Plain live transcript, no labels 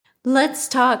Let's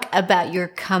talk about your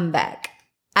comeback.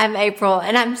 I'm April,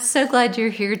 and I'm so glad you're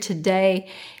here today.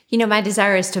 My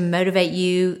desire is to motivate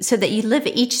you so that you live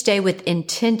each day with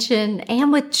intention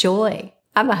and with joy.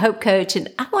 I'm a hope coach,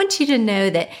 and I want you to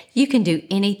know that you can do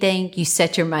anything you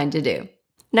set your mind to do.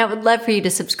 And I would love for you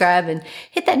to subscribe and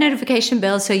hit that notification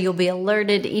bell so you'll be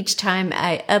alerted each time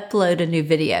I upload a new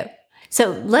video.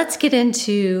 So let's get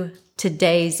into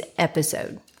today's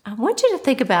episode. I want you to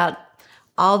think about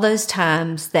all those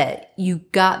times that you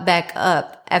got back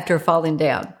up after falling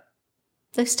down.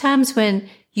 Those times when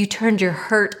you turned your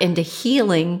hurt into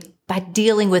healing by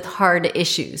dealing with hard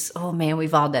issues. Oh man,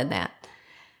 we've all done that.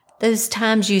 Those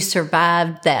times you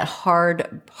survived that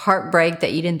hard heartbreak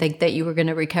that you didn't think that you were going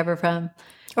to recover from.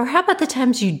 Or how about the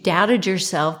times you doubted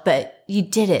yourself, but you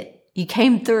did it. You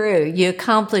came through. You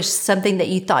accomplished something that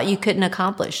you thought you couldn't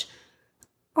accomplish.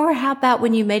 Or how about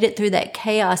when you made it through that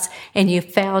chaos and you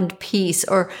found peace?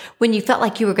 Or when you felt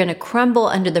like you were going to crumble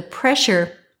under the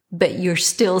pressure, but you're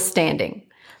still standing.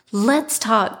 Let's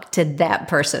talk to that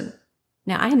person.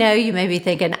 Now, I know you may be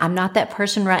thinking, I'm not that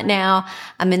person right now.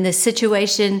 I'm in this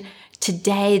situation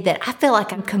today that I feel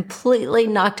like I'm completely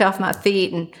knocked off my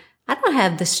feet and I don't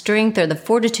have the strength or the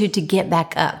fortitude to get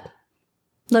back up.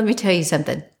 Let me tell you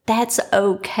something. That's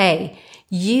okay.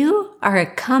 You are a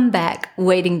comeback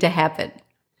waiting to happen.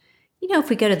 If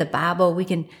we go to the Bible, we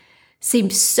can see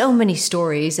so many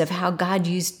stories of how God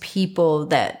used people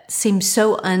that seem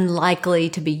so unlikely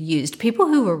to be used. People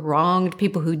who were wronged,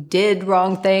 people who did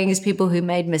wrong things, people who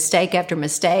made mistake after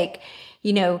mistake.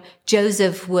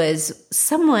 Joseph was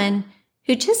someone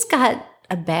who just got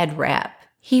a bad rap.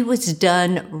 He was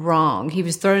done wrong. He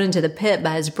was thrown into the pit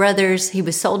by his brothers. He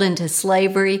was sold into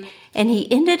slavery, and he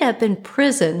ended up in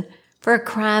prison for a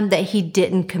crime that he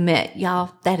didn't commit.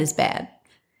 Y'all, that is bad.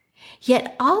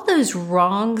 Yet all those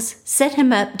wrongs set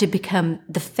him up to become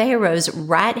the Pharaoh's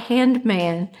right-hand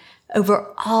man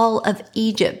over all of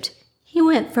Egypt. He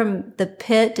went from the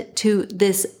pit to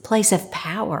this place of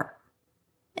power.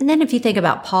 And then if you think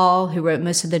about Paul, who wrote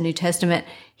most of the New Testament,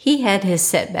 he had his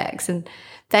setbacks. In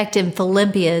fact, in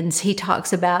Philippians, he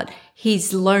talks about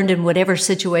he's learned in whatever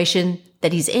situation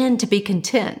that he's in to be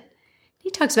content.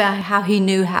 He talks about how he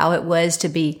knew how it was to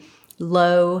be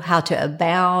low, how to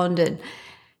abound, and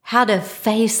how to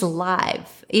face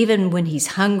life, even when he's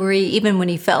hungry, even when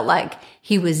he felt like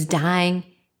he was dying.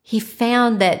 He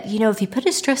found that, if he put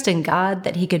his trust in God,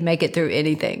 that he could make it through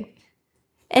anything.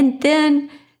 And then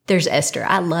there's Esther.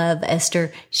 I love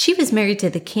Esther. She was married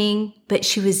to the king, but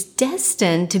she was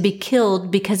destined to be killed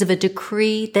because of a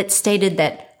decree that stated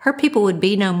that her people would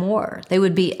be no more. They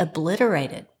would be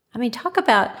obliterated. Talk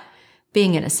about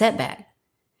being in a setback.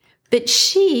 But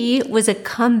she was a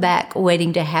comeback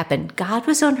waiting to happen. God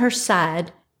was on her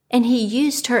side, and he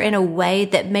used her in a way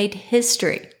that made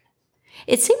history.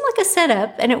 It seemed like a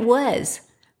setup, and it was.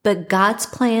 But God's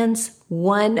plans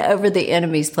won over the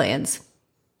enemy's plans.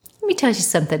 Let me tell you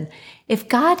something. If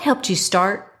God helped you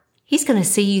start, he's going to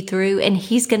see you through, and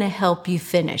he's going to help you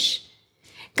finish.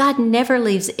 God never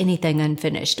leaves anything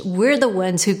unfinished. We're the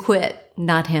ones who quit,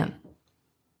 not him.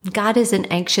 God isn't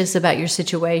anxious about your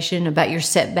situation, about your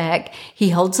setback. He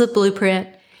holds the blueprint.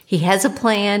 He has a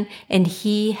plan, and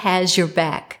he has your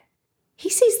back.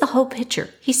 He sees the whole picture.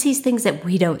 He sees things that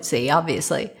we don't see,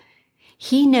 obviously.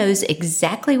 He knows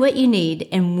exactly what you need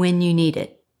and when you need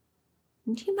it.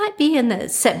 You might be in the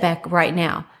setback right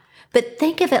now, but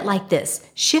think of it like this.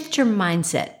 Shift your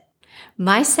mindset.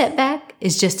 My setback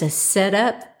is just a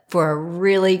setup for a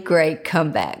really great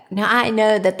comeback. Now, I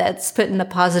know that that's putting the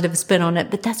positive spin on it,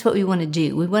 but that's what we want to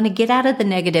do. We want to get out of the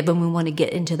negative and we want to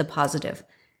get into the positive.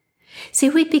 See,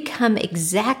 we become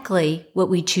exactly what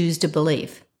we choose to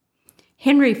believe.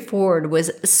 Henry Ford was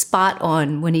spot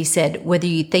on when he said, whether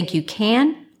you think you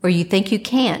can or you think you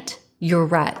can't, you're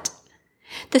right.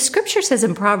 The scripture says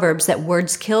in Proverbs that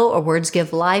words kill or words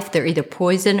give life. They're either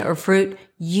poison or fruit.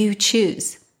 You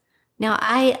choose. Now,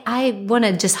 I want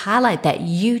to just highlight that.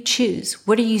 You choose.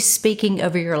 What are you speaking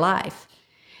over your life?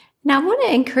 Now, I want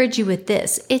to encourage you with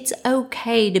this. It's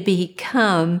okay to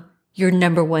become your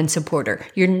number one supporter,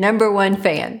 your number one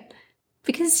fan.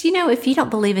 Because, if you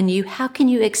don't believe in you, how can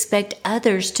you expect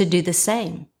others to do the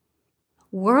same?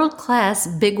 World-class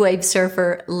big wave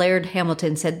surfer Laird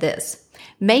Hamilton said this: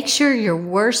 make sure your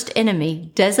worst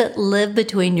enemy doesn't live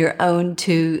between your own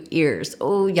two ears.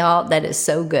 Oh, y'all, that is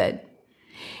so good.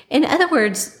 In other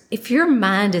words, if your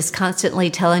mind is constantly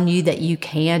telling you that you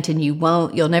can't and you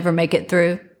won't, you'll never make it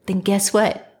through, then guess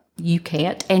what? You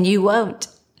can't and you won't.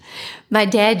 My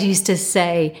dad used to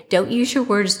say, don't use your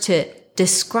words to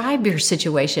describe your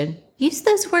situation. Use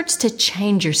those words to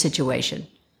change your situation.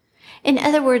 In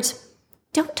other words,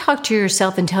 Don't talk to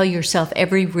yourself and tell yourself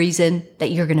every reason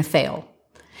that you're going to fail.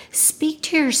 Speak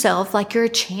to yourself like you're a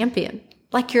champion,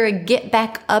 like you're a get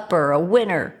back upper, a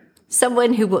winner,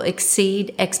 someone who will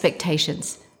exceed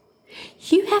expectations.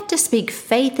 You have to speak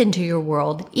faith into your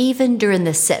world, even during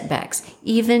the setbacks,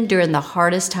 even during the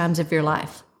hardest times of your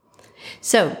life.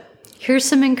 So here's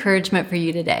some encouragement for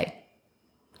you today.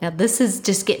 Now, this is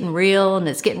just getting real and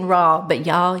it's getting raw, but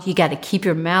y'all, you got to keep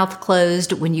your mouth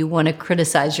closed when you want to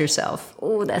criticize yourself.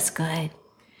 Oh, that's good.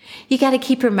 You got to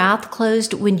keep your mouth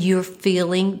closed when you're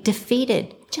feeling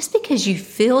defeated. Just because you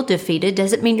feel defeated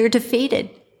doesn't mean you're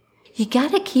defeated. You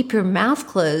got to keep your mouth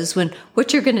closed when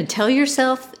what you're going to tell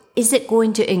yourself isn't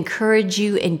going to encourage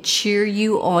you and cheer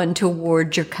you on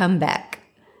toward your comeback.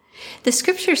 The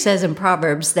scripture says in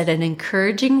Proverbs that an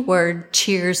encouraging word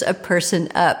cheers a person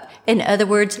up. In other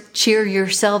words, cheer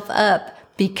yourself up.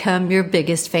 Become your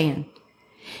biggest fan.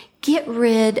 Get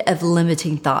rid of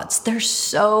limiting thoughts. There's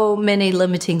so many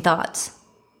limiting thoughts.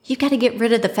 You got to get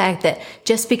rid of the fact that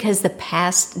just because the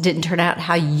past didn't turn out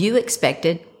how you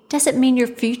expected doesn't mean your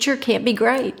future can't be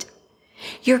great.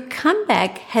 Your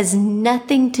comeback has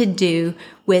nothing to do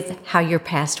with how your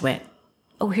past went.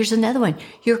 Oh, here's another one.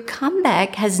 Your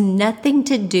comeback has nothing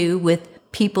to do with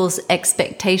people's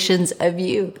expectations of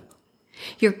you.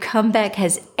 Your comeback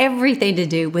has everything to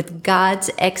do with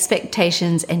God's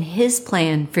expectations and His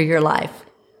plan for your life.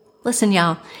 Listen,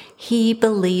 y'all, He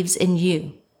believes in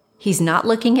you. He's not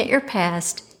looking at your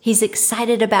past. He's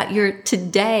excited about your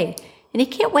today, and He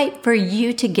can't wait for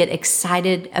you to get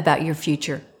excited about your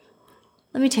future.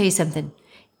 Let me tell you something.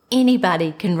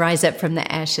 Anybody can rise up from the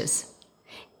ashes.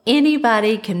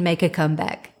 Anybody can make a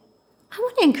comeback. I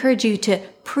want to encourage you to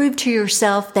prove to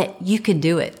yourself that you can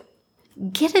do it.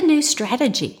 Get a new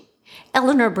strategy.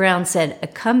 Eleanor Brown said, a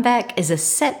comeback is a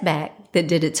setback that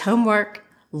did its homework,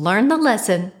 learned the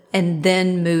lesson, and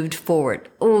then moved forward.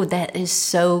 Oh, that is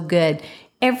so good.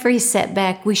 Every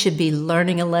setback, we should be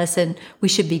learning a lesson. We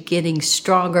should be getting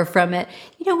stronger from it.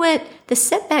 You know what? The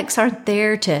setbacks aren't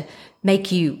there to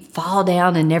make you fall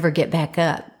down and never get back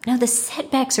up. No, the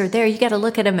setbacks are there. You got to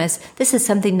look at them as this is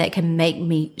something that can make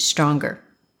me stronger.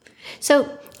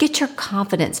 So get your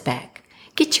confidence back.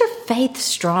 Get your faith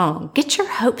strong. Get your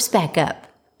hopes back up.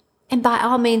 And by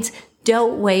all means,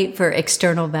 don't wait for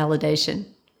external validation.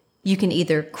 You can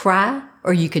either cry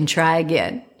or you can try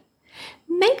again.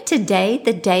 Make today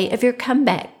the day of your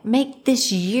comeback. Make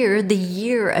this year the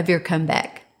year of your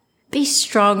comeback. Be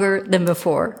stronger than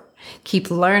before.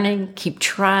 Keep learning, keep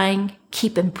trying,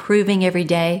 keep improving every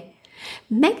day.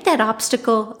 Make that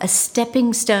obstacle a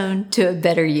stepping stone to a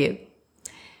better you.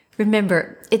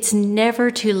 Remember, it's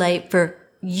never too late for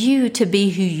you to be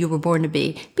who you were born to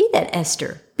be. Be that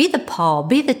Esther, be the Paul,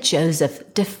 be the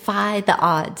Joseph. Defy the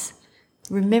odds.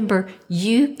 Remember,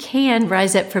 you can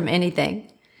rise up from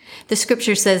anything. The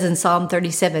scripture says in Psalm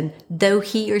 37, though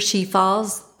he or she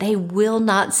falls, they will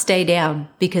not stay down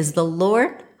because the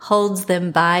Lord holds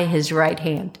them by His right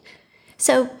hand.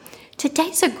 So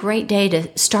today's a great day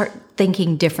to start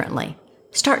thinking differently.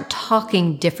 Start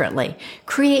talking differently.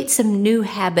 Create some new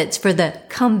habits for the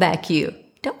comeback you.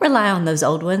 Don't rely on those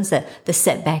old ones, the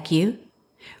setback you.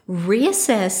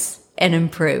 Reassess and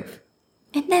improve.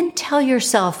 And then tell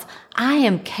yourself, I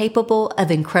am capable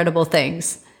of incredible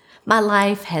things. My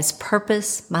life has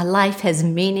purpose. My life has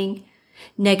meaning.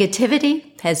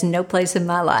 Negativity has no place in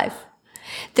my life.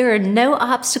 There are no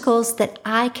obstacles that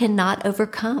I cannot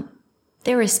overcome.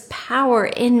 There is power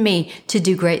in me to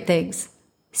do great things.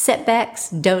 Setbacks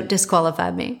don't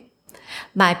disqualify me.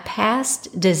 My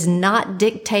past does not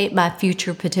dictate my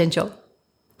future potential.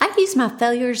 I use my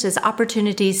failures as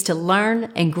opportunities to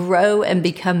learn and grow and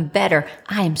become better.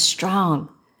 I am strong.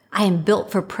 I am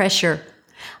built for pressure.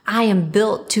 I am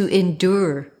built to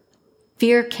endure.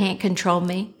 Fear can't control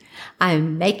me. I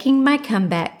am making my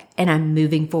comeback and I'm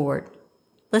moving forward.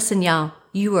 Listen, y'all,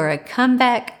 you are a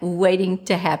comeback waiting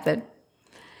to happen.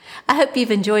 I hope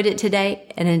you've enjoyed it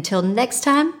today, and until next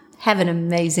time, have an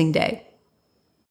amazing day.